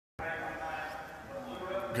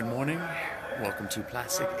Good morning. Welcome to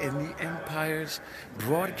Plastic in the Empire's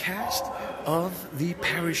broadcast of the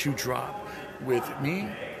parachute drop with me,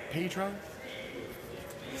 Pedro.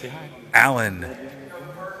 Say hi. Alan.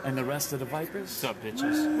 And the rest of the Vipers. What's up,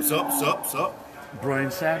 bitches? What's up, what's up, what's up?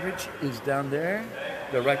 Brian Savage is down there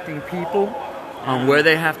directing people on where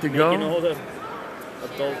they have to go. Making all the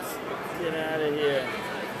adults get out of here.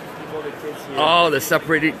 Keep all the kids here. Oh, they're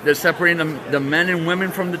separating the men and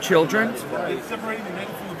women from the children. They're separating the men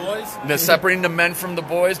from the boys? They're separating the men from the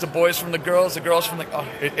boys from the girls from the... Oh,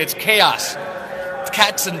 it's chaos.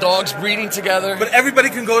 Cats and dogs breeding together. But everybody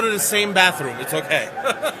can go to the same bathroom. It's okay. Yes.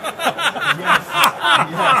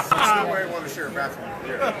 That's why I want to share a bathroom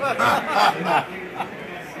here.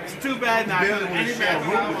 It's too bad not to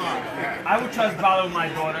I would trust Bala with my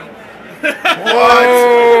daughter. What?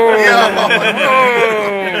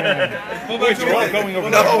 Going over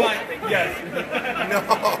No. Yes. No.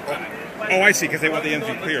 Oh, I see, because they want the ends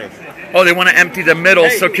to be clear. Oh, they want to empty the middle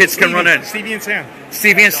so kids can run in. Stevie and Sam.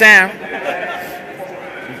 Stevie and Sam.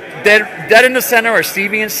 Dead in the center are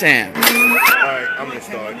Stevie and Sam. All right, I'm going to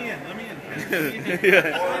start.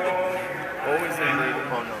 Always in there.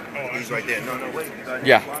 Oh, no. He's right there. No, wait.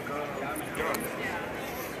 Yeah.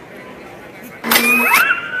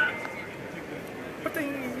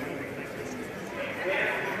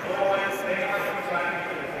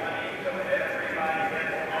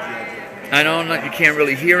 I know you can't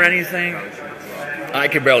really hear anything. I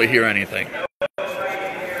can barely hear anything.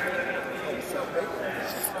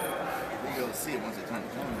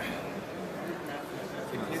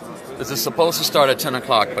 This is supposed to start at 10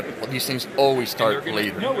 o'clock, but these things always start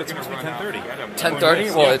late. No, it's supposed to be 10:30.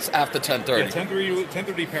 10:30? Well, it's after 10:30.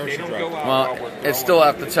 10:30 parachute drop. Well, it's still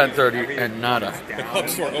after 10:30 and nada. The club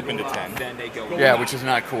store opened at 10. Yeah, which is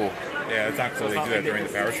not cool. Yeah, it's not cool. They do that during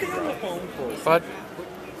the parachute drop. But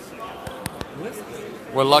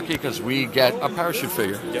we're lucky because we get a parachute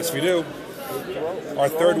figure. Yes, we do. Our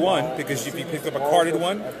third one, because if you picked up a carded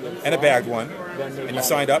one and a bagged one, and you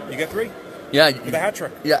signed up, you get 3. Yeah, With a hat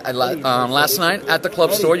trick. yeah. Last night at the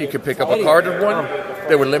club store, you could pick up a carded one.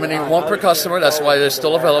 They were limiting one per customer. That's why they're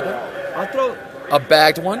still available. A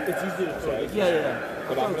bagged one.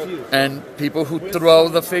 And people who throw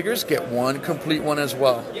the figures get one complete one as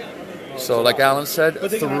well. So, like Alan said,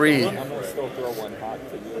 3.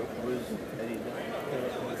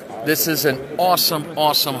 This is an awesome,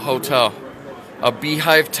 awesome hotel. A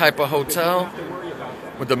beehive type of hotel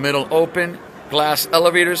with the middle open. Glass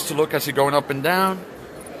elevators to look as you're going up and down.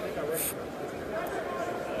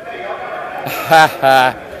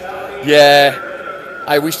 Yeah.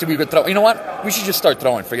 I wish that we could throw. You know what? We should just start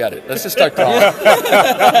throwing. Forget it. Let's just start throwing.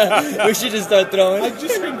 We should just start throwing. I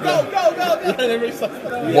just scream, go!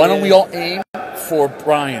 Why don't we all aim for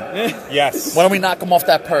Brian? Yes. Why don't we knock him off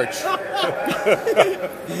that perch?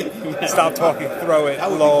 Stop talking. Throw it.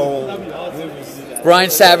 Lol.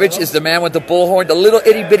 Brian Savage is the man with the bullhorn, the little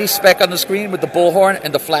itty bitty speck on the screen with the bullhorn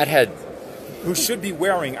and the flat head. Who should be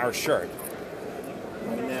wearing our shirt.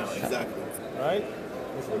 Right now, exactly. Right?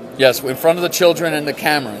 Yes, in front of the children and the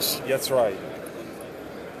cameras. That's right.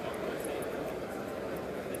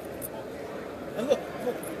 And look,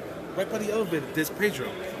 right by the elevator, there's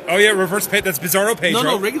Pedro. Oh, yeah, reverse Pedro. That's Bizarro Pedro.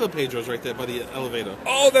 No, regular Pedro's right there by the elevator.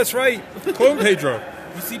 Oh, that's right. Clone Pedro.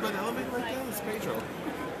 You see by the elevator right there? It's Pedro.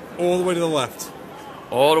 All the way to the left.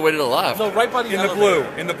 All the way to the left. No, right by the In the elevator.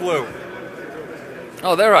 blue. In the blue.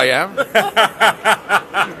 Oh, there I am.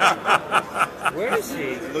 Where is she?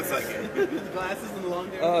 It looks like it. His glasses and the long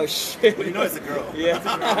hair. Oh, shit. But you know it's a girl. Yeah.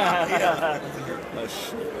 Yeah. Oh,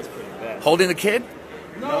 shit. That's pretty bad. Holding the kid?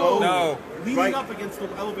 No. Leaning Right. up against the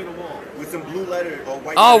elevator wall. With some blue letter or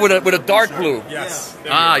white Oh, letters. with a dark blue. Yes.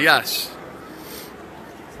 Ah, yes.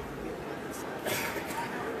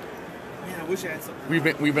 Man, I wish I had something.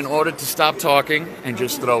 We've been ordered to stop talking and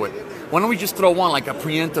just throw it. Why don't we just throw one, like a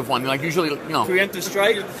preemptive one? Like usually, you know. Preemptive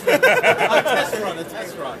strike? A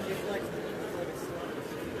test run.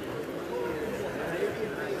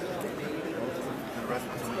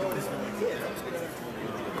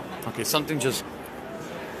 Okay, something just...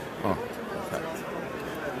 Oh.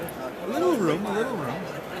 A little room. What?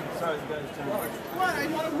 I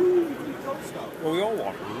want a room. Well, we all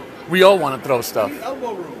want. We all want to throw stuff.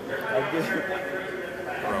 Elbow room. Yeah,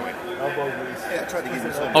 I tried to give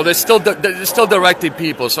you something. Oh, they're still directing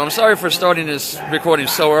people, so I'm sorry for starting this recording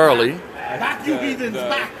so early. Back, you heathens,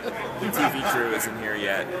 back! The TV crew isn't here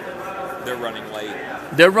yet. They're running late.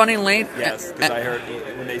 They're running late? Yes, because I heard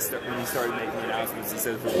when he started making announcements, he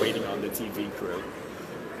says we're waiting on the TV crew.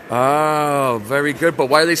 Oh, very good. But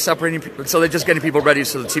why are they separating people? So they're just getting people ready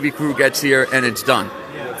so the TV crew gets here and it's done.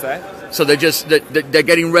 Yeah, What's that? So they're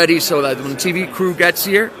getting ready so that when the TV crew gets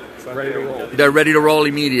here, Ready to roll. they're ready to roll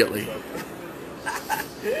immediately.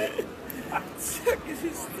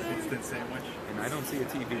 Instant sandwich. And I don't see a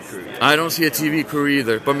TV crew yet. I don't see a TV crew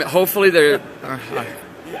either, but hopefully they're. I'm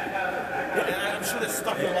sure they're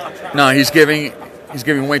stuck in a lot of traffic. No, he's giving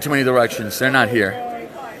way too many directions. They're not here.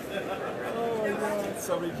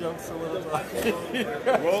 Somebody jumps a little bit.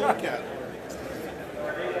 Rolling cat.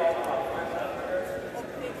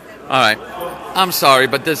 All right, I'm sorry,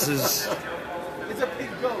 but this is. It's a big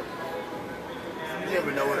goat. You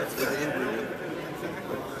never know what the inbreeding.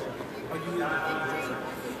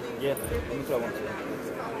 Yeah, let me try one too.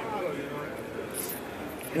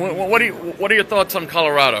 What are your thoughts on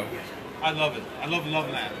Colorado? I love it. I love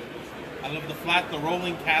Loveland. I love the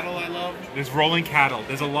rolling cattle. I love. There's rolling cattle.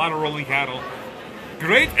 There's a lot of rolling cattle.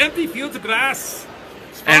 Great empty fields of grass.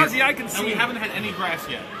 As far And- as the eye can And we see. haven't had any grass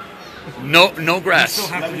yet. No We grass. still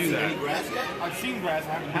have to do that. Any grass yet? I've seen grass. I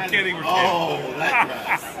haven't had We're kidding. it. We're kidding. Oh, that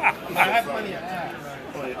grass. I have plenty of grass.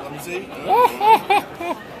 Wait, let me see.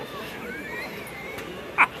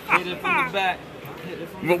 Hit it from the back.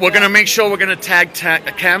 We're gonna make sure we're gonna tag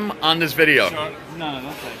Cam on this video. No,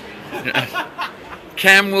 don't take me.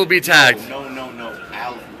 Cam will be tagged. No.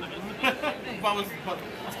 Alan. But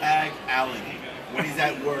Tag Alan when he's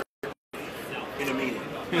at work in a meeting.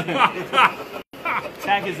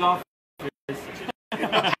 Tag is off.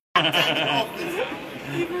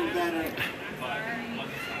 Even better.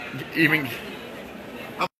 Even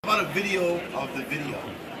How about a video of the video?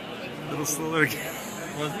 Little slower.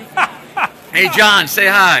 hey, John, say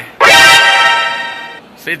hi.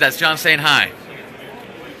 See, that's John saying hi.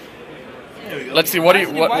 There we go. Let's see. What do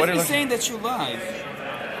you? Why What is are he saying that you live?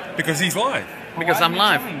 Because he's live. Because Why I'm are you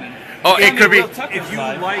live. telling me? Oh, it could be. Will Tucker's If you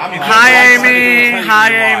live. like, if you Hi, like something, Amy. it'll tell you Hi,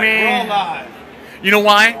 you're live. Amy. we're all live. You know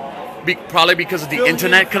why? Probably because of the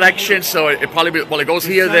internet connection. So it probably it goes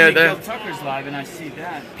here, there. Will Tucker's live, and I see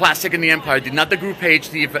that. Plastic in the Empire, not the group page,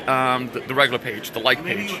 the regular page, the like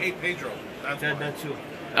Maybe you page. hate Pedro. That's That too.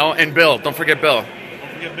 Oh, and Bill. Don't forget Bill.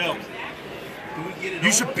 Don't forget Bill.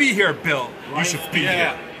 You should be here, Bill. You should be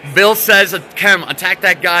Yeah. here. Bill says, Cam, attack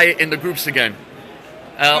that guy in the groups again.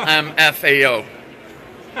 LMFAO.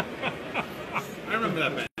 I remember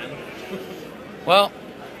that band. Well,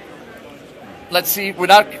 let's see.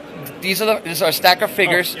 These are a stack of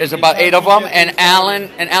figures. There's about 8 of them, and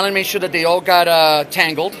Alan made sure that they all got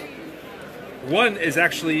tangled. One is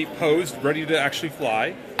actually posed, ready to actually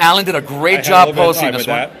fly. Alan did a I great had a job little bit of posing time this with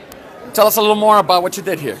one. that. Tell us a little more about what you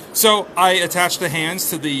did here. So I attached the hands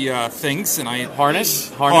to the things, and I Harness.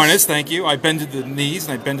 Thank you. I bended the knees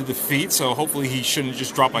and I bended the feet, so hopefully he shouldn't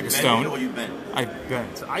just drop like a Or stone. you bent? I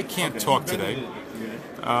bent. I can't talk today.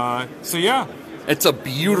 So yeah, It's a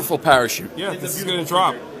beautiful parachute, yeah, this is gonna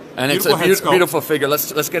drop. and it's a Beautiful head sculpt. beautiful figure.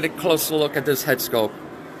 Let's get a closer look at this head sculpt.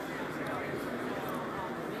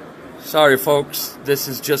 Sorry, folks, this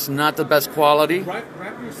is just not the best quality. Wrap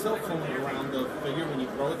your cell phone around the figure when you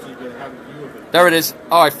throw it so you can have a view of it. There it is.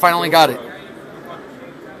 Oh, I finally got it.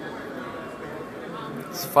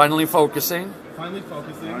 It's finally focusing. Finally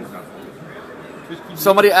focusing.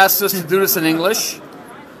 Somebody asked us to do this in English,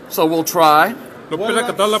 so we'll try. You just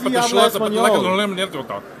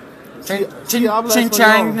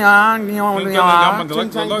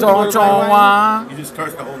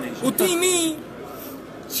cursed the whole nation.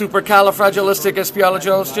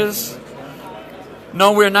 Supercalifragilisticexpialidocious.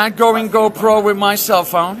 No, we're not going GoPro with my cell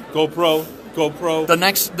phone. GoPro.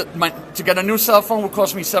 To get a new cell phone will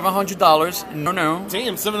cost me $700. No.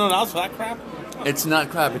 Damn, $700 for that crap? It's not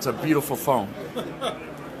crap. It's a beautiful phone.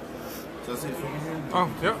 Oh,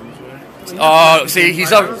 yeah. Oh, see,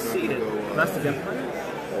 he's up.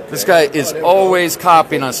 This guy is always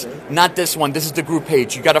copying us. Not this one. This is the group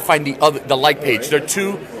page. You got to find the like page. There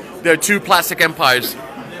are two Plastic Empires.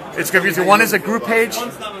 It's confusing. One is a group page.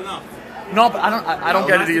 One's not enough. No, but I don't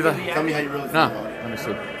get it either. Tell me how you really feel No, about it. let me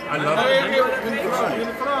see. I love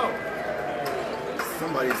it.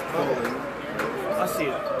 Somebody's calling. I'll see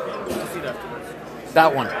it. I'll see it afterwards.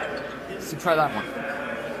 That one. So try that one.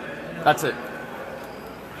 That's it.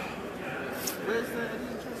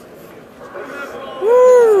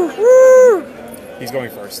 Woo! He's going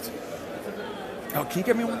first. Oh, can you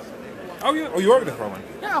give me one? Oh, yeah. Oh, you are going to throw one.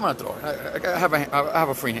 Yeah, I'm gonna throw it. I have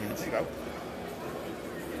a free hand. There you go.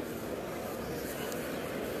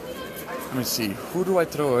 Let me see. Who do I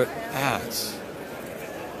throw it at?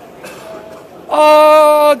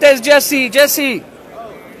 Oh, there's Jesse. Jesse,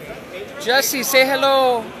 say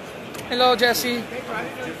hello. Hello, Jesse.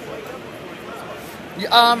 You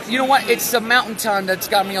know what? It's the mountain time that's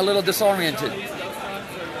got me a little disoriented.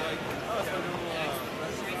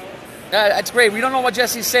 That's great. We don't know what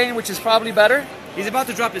Jesse's saying, which is probably better. He's about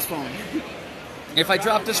to drop his phone. If I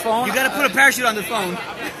drop this phone, You gotta put a parachute on the phone.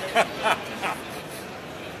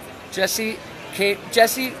 Jesse came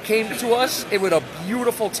to us with a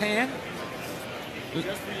beautiful tan,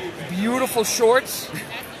 beautiful shorts.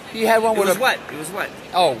 He had one It with was a wet. It was wet.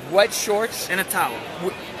 Oh, wet shorts And a towel.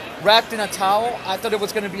 wrapped in a towel. I thought it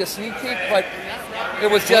was going to be a sneak peek, but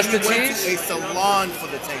it was just a He went tease. to a salon for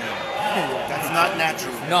the tan. That's not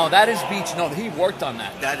natural. No, that is beach. No, he worked on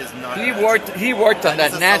that. That is not. He natural. worked on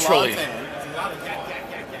that is a naturally. salon tan.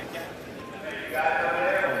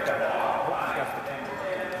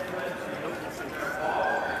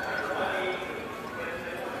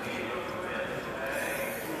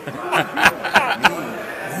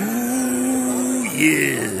 Ooh,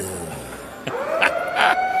 yeah.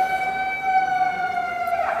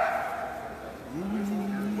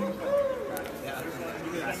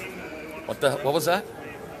 What was that?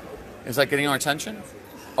 Is that getting our attention?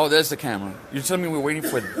 Oh, there's the camera. You're telling me we're waiting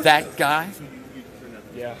for that guy?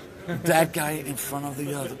 Yeah. That guy in front of the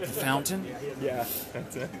fountain? Yeah,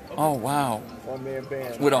 that's it. Oh, wow. One man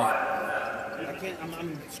band. With a, I can't.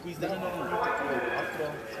 I'm squeezed down.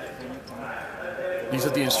 these are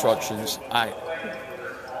the instructions.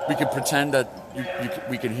 We can pretend that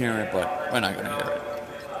we can hear it, but we're not going to hear it.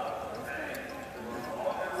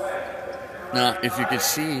 Now, if you can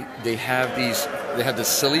see, they have the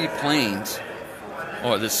silly planes,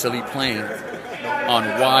 or the silly plane on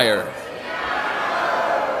wire.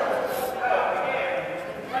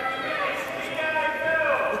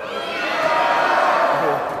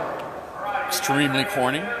 Extremely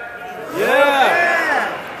corny.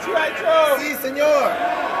 Yeah! G.I.joe! Si, senor.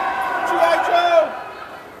 G.I.joe!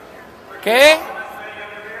 Okay?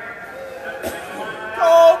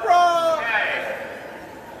 Cobra!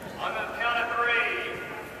 On the count of 3.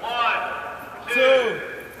 1, 2,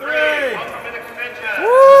 3. welcome to the convention.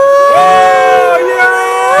 Oh,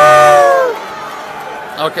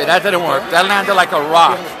 yeah! Okay, that didn't work. That landed like a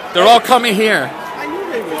rock. They're all coming here. I knew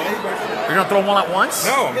they would. You're going to throw them all at once?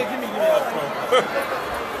 No. Give me that phone.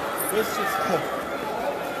 Let's just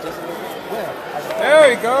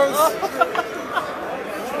There he goes.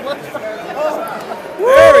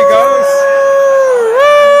 There he goes.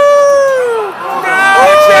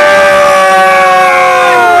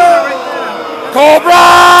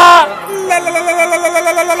 Cobra! La, la, la, la, la, la,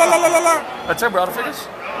 la, la, la, la, la, la. That's it, we're out of figures?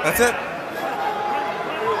 That's it.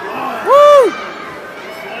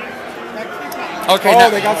 Okay, Oh, now,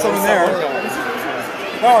 they got some in there.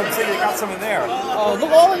 No, I'm saying they got some in there. Oh,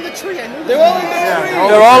 look, all in the tree. I knew they're all in the tree.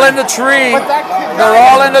 they're all in the tree. They're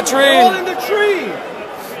all in the tree. They're all in the tree.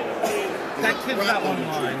 That kid got one of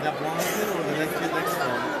mine. That blonde kid or the next kid next to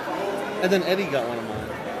him. And then Eddie got one of mine.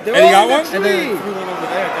 They're Eddie all got in the one? And then tree. threw one over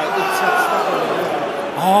there. Got it's stuck over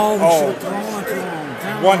there. Oh, we Oh. should have thrown it to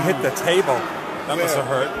him. One hit the table. That must have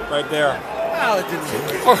hurt right there. Oh, it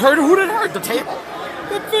didn't. Or hurt? Who did it hurt? The table?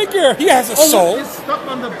 The figure. He has a soul. It's stuck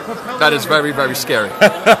on the propeller. That is very, very scary.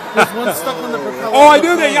 There's one stuck on the propeller. Oh, I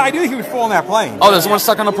knew that. Yeah, I knew he was flying that plane. Oh, there's one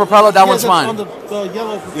stuck on the propeller. That one's On mine. the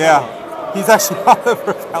yellow propeller. Yeah. He's actually on the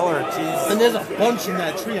propeller. Jeez. And there's a bunch in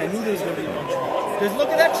that tree. I knew there was going to be a bunch. Because look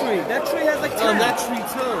at that tree. That tree has like 10. On that tree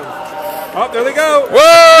too. Oh, there they go.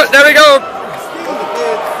 Whoa! There we go.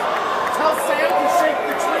 Tell Sam to shake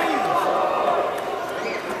the tree.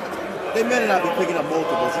 They better not be picking up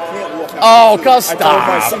multiples. You can't walk out. Oh, go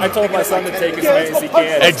stop. I told my son to take as many as he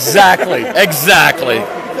can. Exactly. Exactly.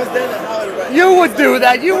 Because then how it right. You would do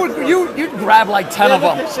that. You'd grab like 10 of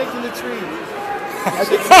Look, them. they're shaking the tree.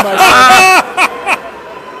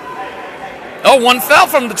 Oh, one fell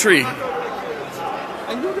from the tree.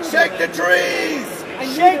 Shake the trees.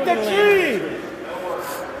 Shake the tree.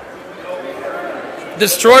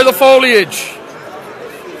 Destroy the foliage.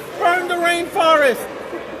 Burn the rainforest.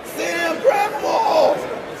 Sam, grab them all.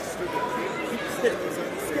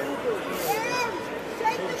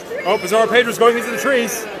 Oh, Bizarro Pedro's going into the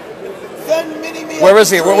trees. Send Mini-Me. Where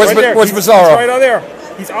is he? Where's Right there. where's He's Bizarro? right on there.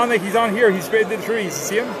 He's on here. He's right into the trees. You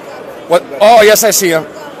see him? What? Oh, yes, I see him.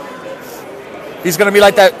 He's gonna be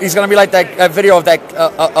like that. He's gonna be like that video of that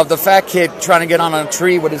of the fat kid trying to get on a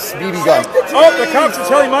tree with his BB gun. Oh, the cops are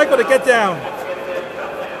telling Michael to get down.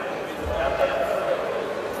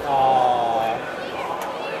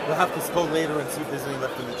 We'll have to go later and see if there's any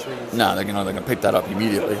left in the trees. No, they're gonna pick that up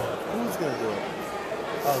immediately. Who's going to do it?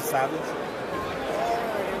 Oh, Savage?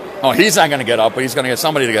 Oh, he's not gonna get up, but he's gonna get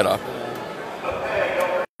somebody to get up.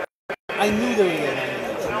 I knew they were going to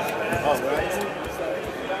in the trees.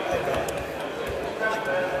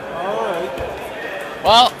 All right.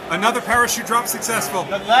 Well, Another parachute drop successful.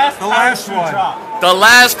 The last The last parachute one. drop. the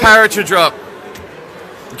last parachute drop.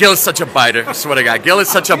 Gil is such a biter. I swear to God, Gil is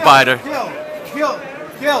such a biter.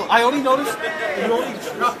 Gil, I only noticed you only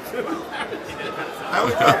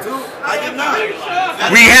I did not.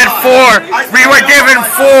 We had 4. We were given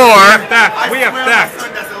 4. We have theft.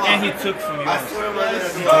 And he took from you. I swear to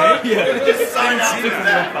God. Just sign out.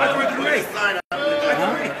 That's worth the rate. Sign out.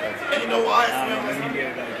 And you know why?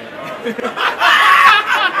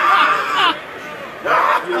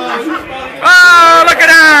 Oh, look at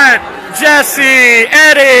that! Jesse,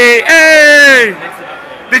 Eddie, hey!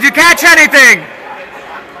 Did you catch anything?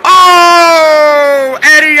 Oh,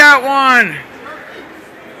 Eddie got one.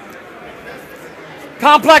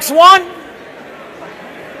 Complex 1.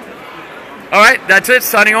 All right, that's it.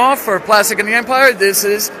 Signing off for Plastic in the Empire. This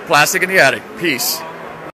is Plastic in the Attic. Peace.